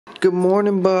Good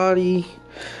morning, buddy.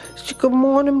 Good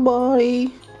morning,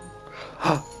 buddy.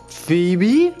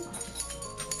 Phoebe?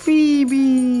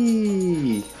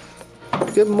 Phoebe!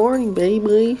 Good morning,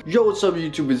 baby. Yo, what's up,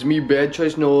 YouTube? It's me,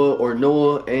 BadChoiceNoah, or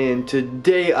Noah, and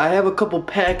today I have a couple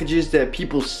packages that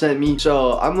people sent me.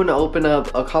 So I'm gonna open up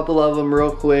a couple of them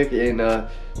real quick and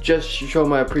just show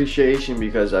my appreciation,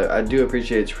 because I do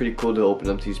appreciate it. It's pretty cool to open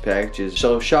up these packages.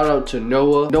 So shout out to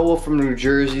Noah. Noah from New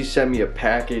Jersey sent me a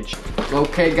package.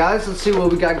 Okay, guys, let's see what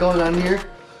we got going on here.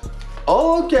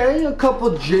 Oh, okay, a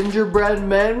couple gingerbread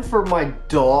men for my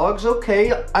dogs.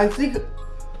 Okay, I think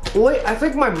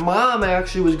my mom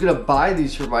actually was gonna buy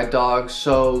these for my dogs,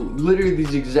 so literally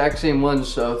these exact same ones,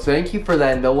 so thank you for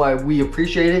that, Noah. We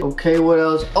appreciate it. Okay, what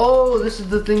else? Oh, this is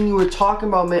the thing you were talking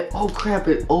about, man. Oh crap,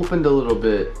 it opened a little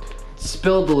bit.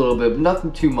 Spilled a little bit, but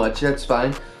nothing too much, that's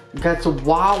fine. We got some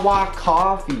Wawa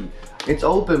coffee. It's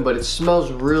open, but it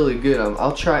smells really good.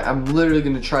 I'm literally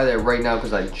gonna try that right now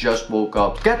because I just woke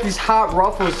up. Got these hot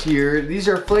ruffles here. These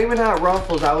are flaming hot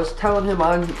ruffles. I was telling him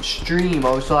on stream,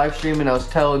 I was live streaming, I was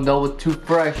telling Noah Too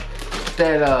Fresh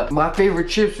that my favorite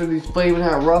chips are these flaming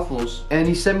hot ruffles, and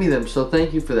he sent me them, so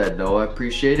thank you for that, Noah. I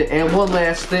appreciate it. And one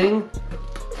last thing,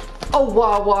 a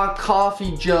Wawa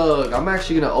coffee jug. I'm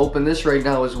actually gonna open this right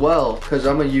now as well, because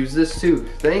I'm gonna use this too.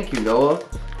 Thank you, Noah.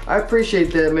 I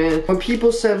appreciate that, man. When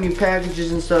people send me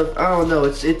packages and stuff, I don't know,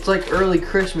 it's like early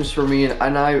Christmas for me,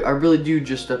 and I really do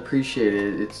just appreciate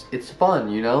it. It's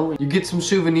fun, you know? You get some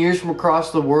souvenirs from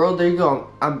across the world. There you go.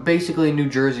 I'm basically in New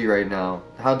Jersey right now.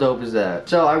 How dope is that?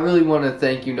 So I really want to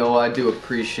thank you, Noah. I do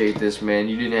appreciate this, man.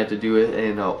 You didn't have to do it.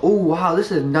 And oh wow,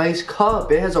 this is a nice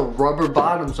cup. It has a rubber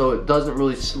bottom so it doesn't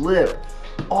really slip.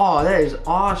 Oh, that is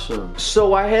awesome.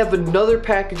 So I have another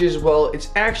package as well.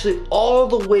 It's actually all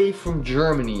the way from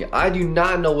Germany. I do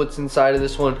not know what's inside of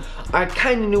this one. I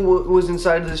kind of knew what was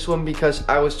inside of this one because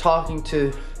I was talking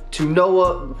to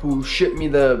Noah, who shipped me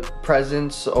the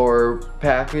presents or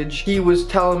package. He was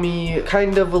telling me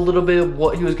kind of a little bit of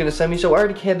what he was gonna send me, so I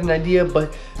already had an idea,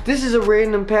 but this is a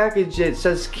random package that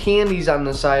says candies on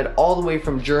the side all the way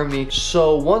from Germany.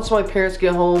 So once my parents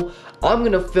get home, I'm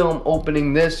gonna film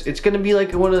opening this. It's gonna be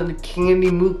like one of the candy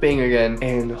mukbang again,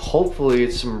 and hopefully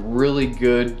it's some really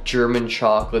good German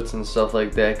chocolates and stuff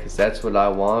like that, because that's what I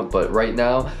want. But right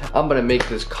now, I'm gonna make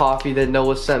this coffee that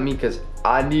Noah sent me because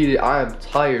I need it. I am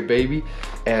tired, baby.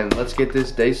 And let's get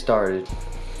this day started.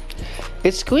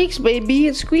 It squeaks, baby,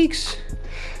 it squeaks.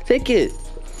 Take it.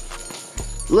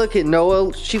 Look at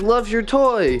Noah, she loves your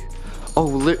toy. Oh,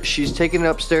 look, she's taking it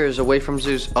upstairs away from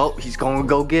Zeus. Oh, he's gonna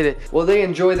go get it. Well, they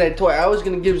enjoy that toy. I was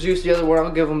gonna give Zeus the other one. I'll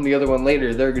give him the other one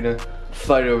later. They're gonna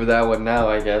fight over that one now,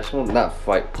 I guess. Well, not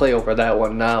fight, play over that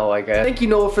one now, I guess. Thank you,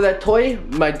 Noah, for that toy.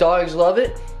 My dogs love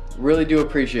it. Really do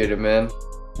appreciate it, man.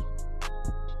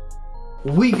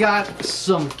 We got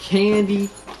some candy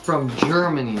from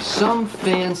Germany. Some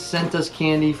fans sent us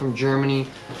candy from Germany.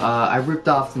 I ripped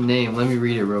off the name. Let me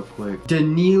read it real quick.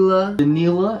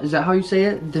 Danila, is that how you say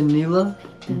it? Danila?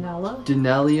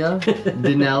 Danelia?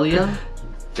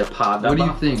 What do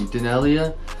you think?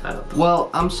 Danelia? I don't know. Well,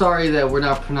 I'm sorry that we're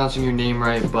not pronouncing your name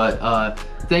right, but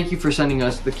thank you for sending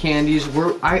us the candies.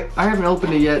 I haven't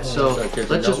opened it yet, so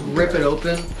let's just rip it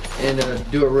open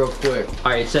and do it real quick.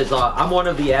 Alright, it says, I'm one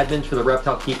of the admins for the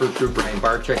Reptile Keepers group and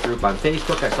Bar Check group on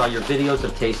Facebook. I saw your videos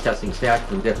of taste testing snacks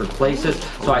from different places,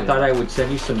 so I thought I would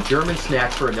send you some German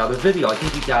snacks for another video. I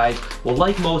think you guys will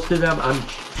like most of them. I'm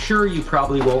sure you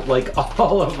probably won't like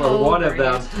all of them or one of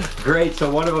them. Great,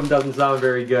 so one of them doesn't sound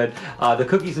very good. The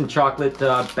cookies and chocolate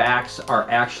backs are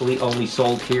actually only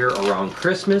sold here around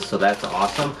Christmas, so that's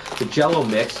awesome. The Jello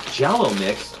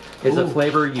mix is a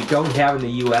flavor you don't have in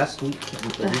the U.S. Are you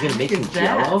gonna make some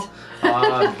Jello?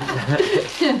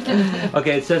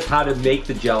 Okay, it says how to make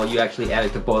the Jello. You actually add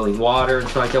it to boiling water and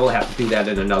stuff like that. We'll have to do that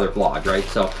in another vlog, right?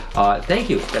 So, thank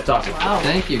you. That's awesome. Wow.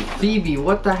 Thank you. Phoebe,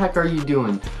 what the heck are you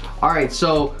doing? Alright,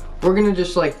 so we're gonna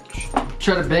just like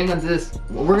try to bang on this.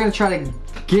 We're gonna try to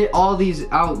get all these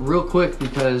out real quick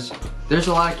because there's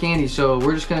a lot of candy, so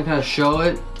we're just gonna kind of show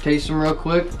it, taste them real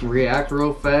quick, react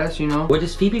real fast, you know? What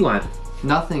does Phoebe want?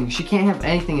 Nothing. She can't have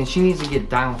anything, and she needs to get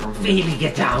down from here. Phoebe,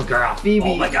 get down, girl. Phoebe.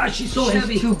 Oh my gosh, she's so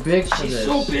heavy. She's too big for She's this.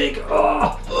 so big.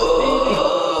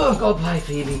 Oh, go by,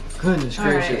 Phoebe. Goodness gracious.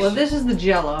 Alright, well this is the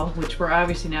Jello, which we're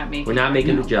obviously not making. We're not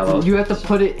making the Jello. You have to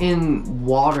put it in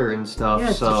water and stuff, Yeah,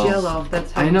 it's so. Jello.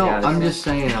 That's how I know, Yeah, I'm just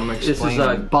saying, I'm explaining.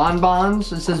 This is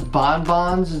bonbons, it says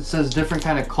bonbons, it says different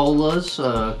kind of colas,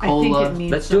 I cola. think it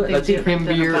needs Let's do it. something Let's eat different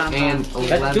than a beer bonbon. and Let's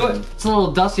lemon. do it. It's a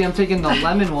little dusty. I'm taking the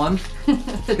lemon one.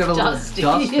 It's got a little Dusty.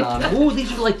 dust on it. Ooh,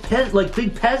 these are like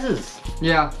big pezzes.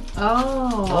 Yeah.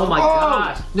 Oh. Oh my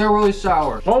gosh. They're really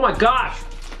sour. Oh my gosh.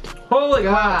 Holy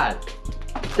God.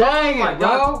 Dang my it, bro.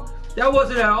 God. That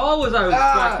wasn't at all what I was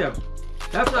expecting.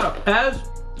 That's not a Pez.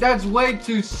 That's way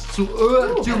too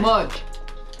much.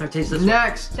 I taste this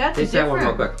Next. That's one. Taste that one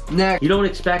real different. quick. Next. You don't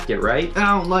expect it, right?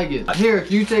 I don't like it. Here,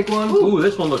 you take one. Ooh,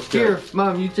 this one looks good. Here,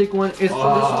 Mom, you take one. It's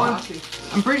for this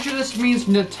one. I'm pretty sure this means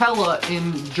Nutella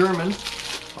in German.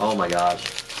 Oh my gosh.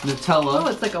 Oh,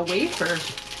 Nutella. it's like a wafer.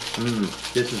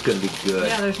 This is gonna be good.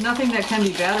 Yeah, there's nothing that can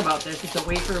be bad about this. It's a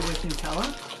wafer with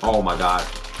Nutella. Oh my god.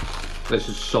 This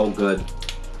is so good.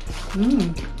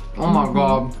 Oh my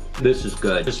God. This is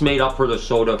good. It's made up for the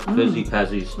soda fizzy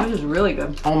pezzies. This is really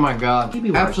good. Oh my God. Maybe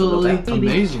watch a little Absolutely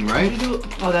bit. amazing, right?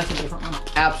 Oh, that's a different one.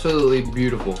 Absolutely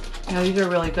beautiful. Yeah, these are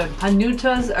really good.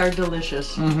 Hanutas are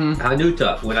delicious.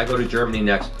 Hanuta. When I go to Germany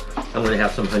next, I'm gonna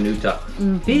have some Hanuta.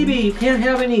 Phoebe, you can't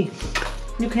have any.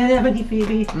 You can't have any,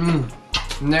 Phoebe.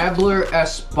 Nabler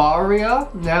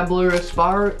Asparia. Nabler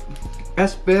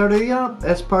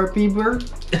Asparpiber.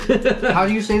 How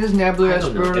do you say this? Nabler I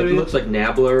don't know. It Asparia. looks like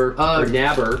Nabler or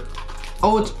Nabber.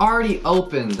 Oh, it's already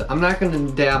opened. I'm not gonna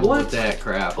dabble What? with that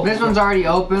crap. Oh, This one's already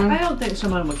open. I don't think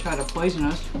someone would try to poison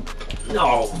us.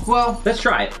 No. Well, Let's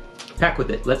try it. Heck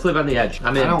with it. Let's live on the edge.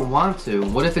 I'm in. I don't want to.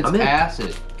 What if it's I'm in.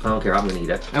 acid? I don't care. I'm gonna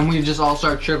eat it. And we just all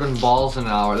start tripping balls an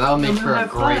hour. That'll make Then for we'll a have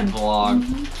great fun.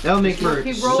 vlog. That'll make for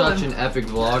Keep rolling. such an epic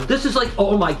vlog. This is like,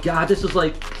 oh my god, this is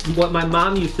like what my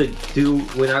mom used to do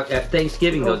when at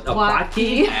Thanksgiving. A Black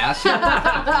tea.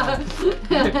 Acid?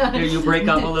 Here, you break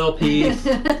up a little piece,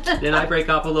 then I break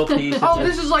up a little piece. Oh,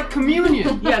 this is like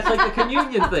communion. Yeah, it's like the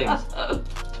communion things.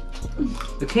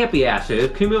 It can't be acid,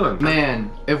 it's communion.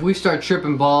 Man, if we start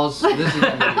tripping balls, this is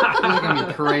gonna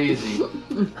be crazy.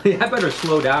 I better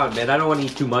slow down, man. I don't want to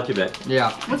eat too much of it.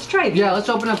 Yeah. Let's try these. Yeah, let's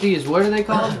open up these. What are they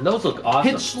called? Those look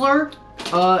awesome. Hitchler?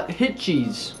 Hit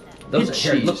cheese. Those Hit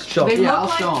here, cheese. look, show. They Yeah, look I'll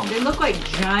like, show 'em. They look like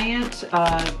giant,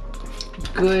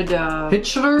 good, good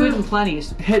Hitchler? and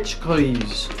plenties. Hitch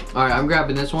cheese. Alright, I'm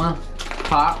grabbing this one.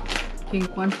 Pop.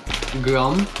 Pink one.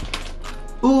 Gum.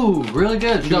 Ooh, really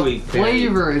good. Chewy, The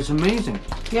flavor is amazing.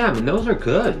 Yeah, I mean, those are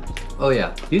good. Oh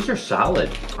yeah. These are solid.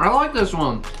 I like this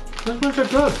one. Those ones are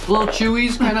good. A little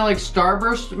chewies, kind of like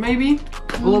Starburst, maybe?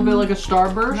 A little bit like a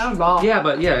Starburst. Not at all. Yeah,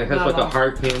 but yeah, it has Not like at a all.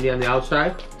 hard candy on the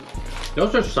outside.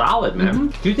 Those are solid,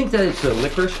 man. Do you think that it's the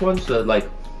licorice ones that like?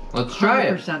 Let's try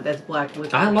it. 100% that's black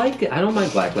licorice. I like it. I don't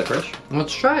mind black licorice.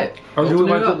 Let's try it. Or do we Open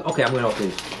it want up. to? Okay, I'm gonna open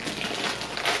these.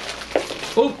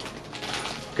 Oh.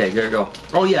 Okay, there you go.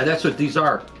 Oh yeah, that's what these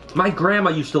are. My grandma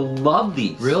used to love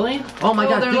these. Really? Oh my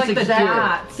god, they're these like the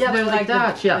exact- dots. Yeah, they're like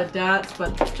dots. the, Yeah. the dots,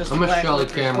 but just I'm gonna black show the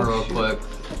licorice. camera Oh, real shoot. quick.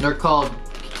 They're called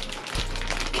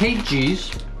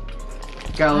KGs.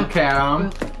 Got a little cat on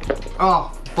 'em.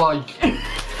 Oh, fudge.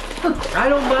 I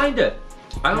don't mind it.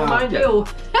 I don't No. mind it. Ew.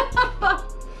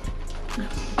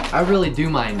 I really do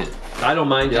mind it. I don't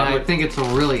mind it. And I think it's a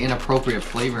really inappropriate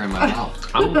flavor in my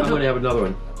mouth. I'm gonna have another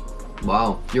one.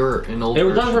 Wow, you're an old It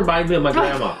does person. remind me of my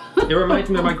grandma. It reminds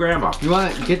me of my grandma. You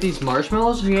want to get these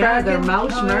marshmallows? Yeah, they're cracking?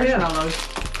 mouse Oh, yeah.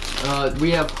 marshmallows.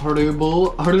 We have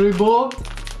Haribo. Haribo?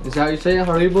 Is that how you say it?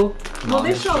 Haribo? Well,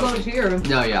 they sell those here,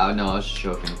 No, yeah, no, I was just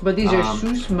joking. but these are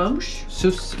Sus Mosh.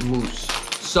 Sus Moose.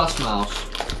 Sus Mouse.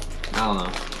 I don't know.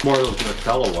 More of those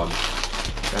Nutella ones.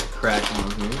 Got a crack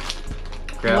on here.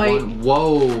 Grab Wait. one.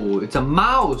 Whoa, it's a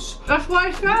mouse. That's what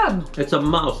I said. It's a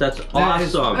mouse. That's That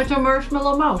is- awesome. It's a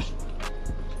marshmallow mouse.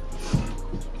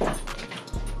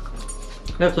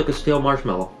 That's like a stale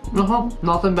marshmallow.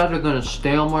 Nothing better than a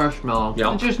stale marshmallow.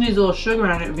 Yeah. It just needs a little sugar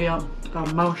on it to be a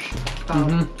mouse.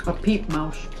 A peep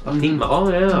mouse. A peat mouse. Oh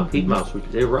yeah, a peat mouse.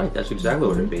 You're right. That's exactly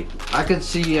what it'd be. I could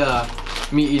see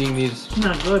me eating these It's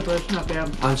not good, but it's not bad.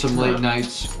 on some late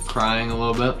nights, crying a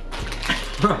little bit.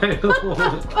 Right.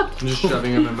 Just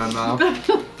shoving them in my mouth.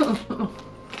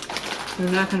 They're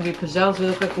not going to be pizzazz. They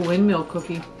look like a windmill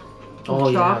cookie.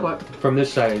 Oh Chocolate. yeah. From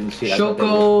this side, I didn't see. I thought they were-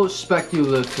 Choco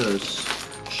speculatus.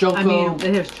 Choco. I mean,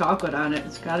 it has chocolate on it.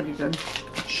 It's got to be good.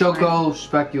 Choco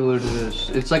speculatus.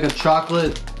 It's like a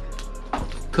chocolate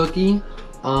cookie.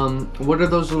 What are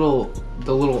those the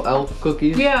little elf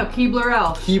cookies? Yeah, Keebler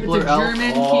Elf. Keebler it's a Elf.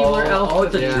 German Keebler Elf Oh,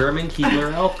 it's a cookie. Yeah. German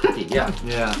Keebler Elf cookie. Yeah.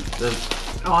 Yeah. That's,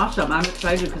 Awesome. I'm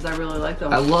excited because I really like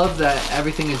those. I love that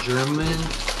everything in German.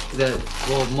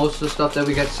 Well, most of the stuff that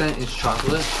we got sent is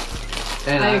chocolate.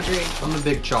 And I agree. I'm a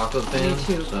big chocolate fan. Me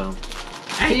too. So.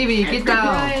 Phoebe, get down.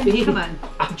 Ryan, come on.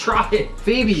 I'm trying.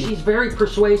 Phoebe. She's very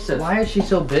persuasive. Why is she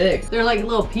so big? They're like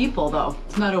little people, though.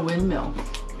 It's not a windmill.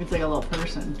 It's like a little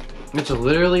person. It's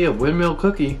literally a windmill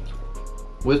cookie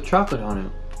with chocolate on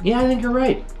it. Yeah, I think you're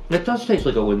right. It does taste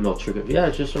like a windmill sugar. Yeah,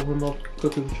 it's just a windmill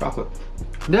cookie with chocolate.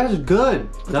 That's good.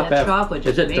 Not that bad. chocolate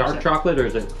Is just it makes dark it. chocolate or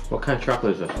is it? What kind of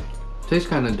chocolate is it? Tastes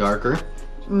kind of darker.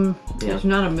 Yeah. It's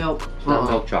not a milk. It's not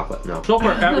milk chocolate, no. So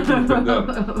far, everything's been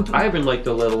good. I even like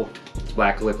the little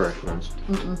black licorice ones.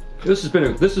 This has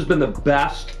been the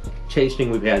best tasting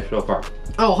we've had so far.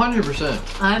 Oh,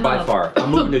 100%. By far.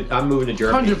 I'm moving to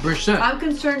Germany. 100%. I'm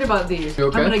concerned about these. You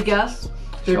okay? I'm gonna guess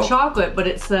they're Sure. chocolate, but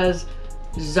it says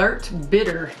Zart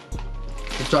Bitter.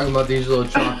 We're talking about these little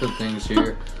chocolate things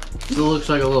here. It looks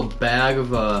like a little bag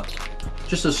of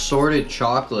just assorted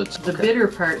chocolates. The bitter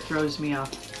part throws me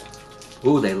off.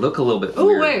 Ooh, they look a little bit Oh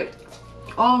weird. wait.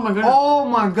 Oh my goodness. Oh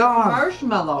my god.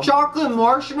 Marshmallow. Chocolate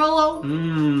marshmallow?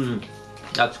 Mmm.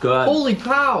 That's good. Holy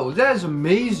cow, that is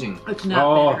amazing. It's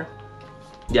not bitter.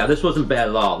 Yeah, this wasn't bad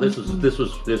at all. This was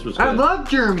good. I love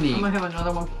Germany. I'm gonna have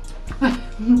another one.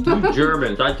 You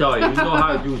Germans, I tell you, you know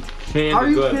how to do candy Are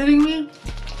you good. kidding me?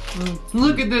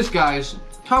 Look at this, guys.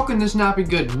 How can this not be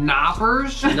good?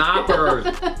 Knoppers? Knoppers.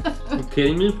 You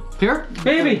kidding me? Here,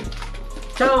 Baby,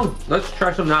 down. Let's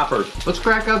try some knoppers. let's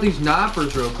crack out these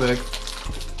knoppers real quick.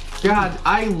 God,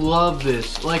 I love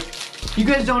this. Like, you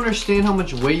guys don't understand how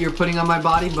much weight you're putting on my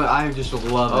body, but I just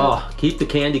love it. Oh, keep the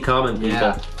candy coming, people.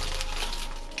 Yeah.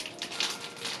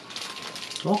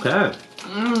 Okay.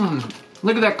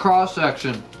 Look at that cross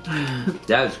section.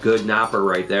 That is good knopper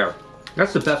right there.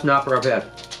 That's the best knopper I've had.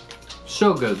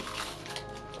 So good.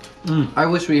 I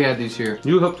wish we had these here.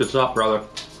 You hooked us up, brother.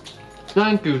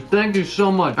 Thank you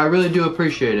so much. I really do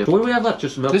appreciate it. What do we have left?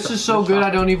 Just milk. This is so good I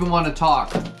don't even want to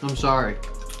talk. I'm sorry.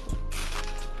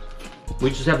 We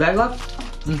just have that left?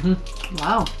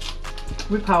 Wow.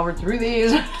 We powered through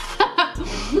these.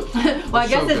 Well, I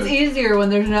guess so it's good. easier when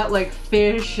there's not like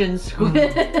fish and squid.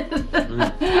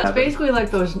 It's basically like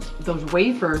those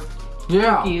wafer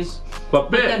Yeah. cookies,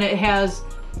 But but then big. it has,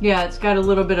 yeah, it's got a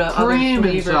little bit of other Cream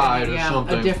flavor inside in it, or yeah,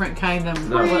 something. a different kind than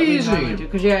No. what we Crazy. normally do.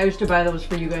 Because I used to buy those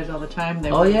for you guys all the time.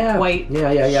 They Oh were yeah. white.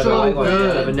 Yeah. So the white ones, yeah,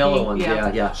 good. the vanilla Pink, ones.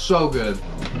 yeah. Yeah. So good.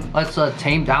 Let's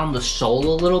tame down the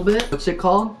soul a little bit. What's it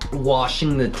called?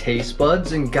 Washing the taste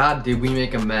buds. And God, did we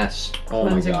make a mess. Oh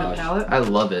my Cleansing the gosh. palate. I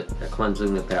love it. Yeah,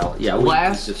 cleansing the palate. Yeah, we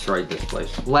Last- destroyed this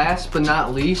place. Last but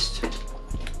not least,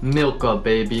 Milka,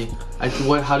 baby.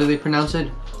 How do they pronounce it?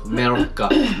 Milka.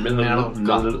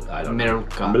 Milka. I don't know.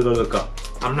 Milka. Milka.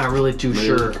 I'm not really too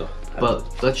sure. Milka.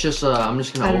 But let's just, I'm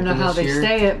just gonna I don't open know how this they here.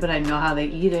 say it, but I know how they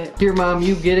eat it. Here, Mom,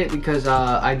 you get it because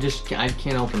I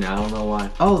can't open it. I don't know why.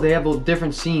 Oh, they have a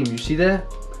different seam. You see that?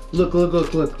 Look.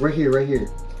 Right here.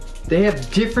 They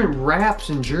have different wraps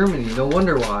in Germany. No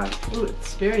wonder why. Ooh,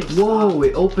 it's very Whoa, soft.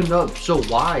 it opened up so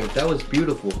wide. That was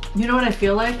beautiful. You know what I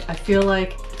feel like? I feel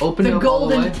like Open it the up all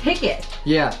the golden way. ticket.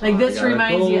 Yeah. Like this got a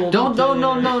reminds you. gold-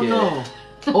 No.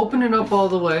 Open it up all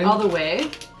the way. All the way.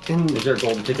 And Is there a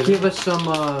golden ticket? give us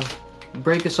some,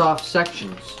 break us off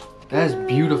sections. That is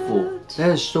beautiful. That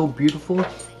is so beautiful.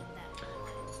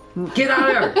 Get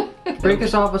out of there! Break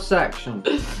us off a section.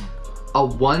 A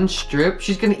one strip?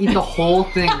 She's gonna eat the whole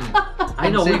thing. I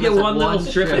know, we Save get us a one little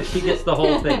strip and she gets the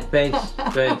whole thing. Thanks.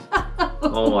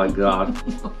 Oh my god.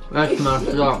 That's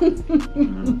messed up.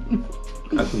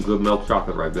 That's some good milk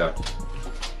chocolate right there.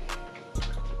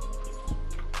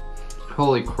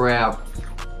 Holy crap.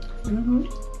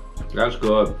 That's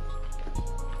good.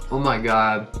 Oh my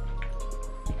god.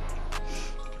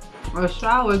 Or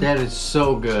salad. That is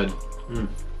so good.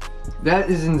 That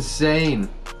is insane.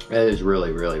 That is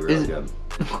really Is- good.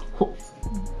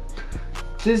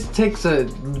 This takes a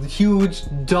huge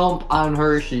dump on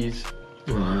Hershey's.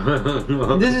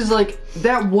 This is like,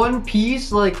 that one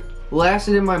piece like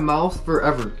lasted in my mouth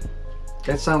forever.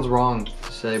 That sounds wrong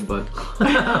to say, but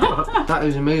that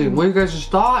is amazing. What are you guys'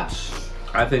 thoughts?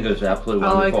 I think it's absolutely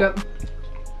I like wonderful. it.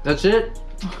 That's it?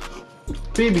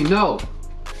 Phoebe, no.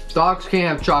 Dogs can't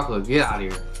have chocolate. Get out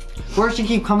of here. Where's she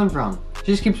keep coming from?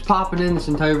 She just keeps popping in this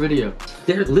entire video.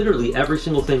 There's literally every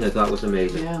single thing I thought was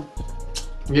amazing. Yeah.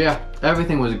 Yeah,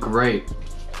 everything was great.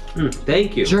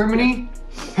 Thank you. Germany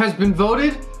has been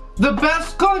voted the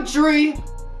best country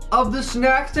of the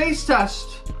snack taste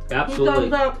test. Absolutely.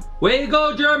 Thumbs up. Way to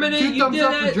go, Germany! 2 You thumbs did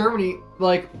up for it! Germany.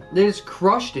 Like, they just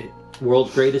crushed it.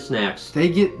 World's greatest snacks. They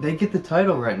get the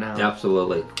title right now.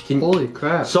 Absolutely. Holy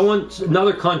crap.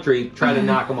 Another country, try to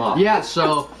knock them off. Yeah,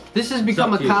 so this has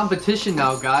become up a to you. competition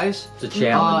now, guys. It's a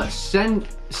challenge.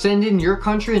 Send in your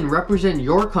country and represent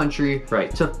your country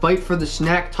Right. to fight for the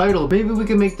snack title. Maybe we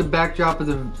can make the backdrop of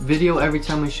the video every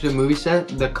time we shoot a movie set,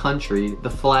 the country, the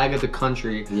flag of the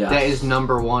country Yes. that is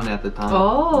 #1 at the time.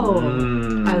 Oh,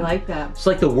 Mm. I like that. It's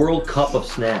like the World Cup of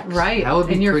snacks. Right, That would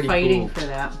be and you're pretty fighting cool. for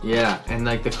that. Yeah, and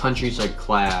like the countries like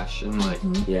clash and like.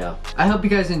 Yeah. I hope you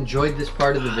guys enjoyed this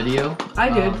part of the video. I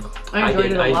did. I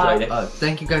enjoyed it a I lot. enjoyed it.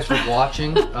 Thank you guys for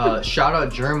watching. Shout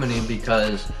out Germany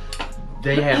because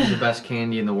they have the best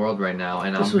candy in the world right now,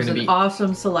 and This was an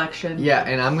awesome selection. Yeah,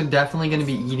 and I'm definitely gonna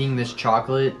be eating this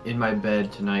chocolate in my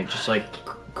bed tonight, just like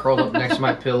curled up next to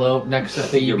my pillow, next to I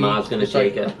think your Phoebe. mom's gonna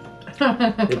take it.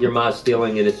 I think your mom's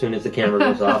stealing it as soon as the camera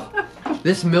goes off.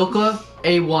 This Milka,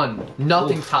 A1.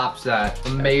 Nothing tops that.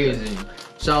 Amazing.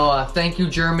 So thank you,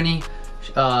 Germany.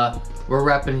 We're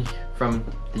repping from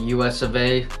the US of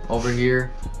A over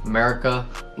here. America,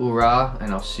 hoorah,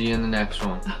 and I'll see you in the next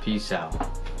one. Peace out.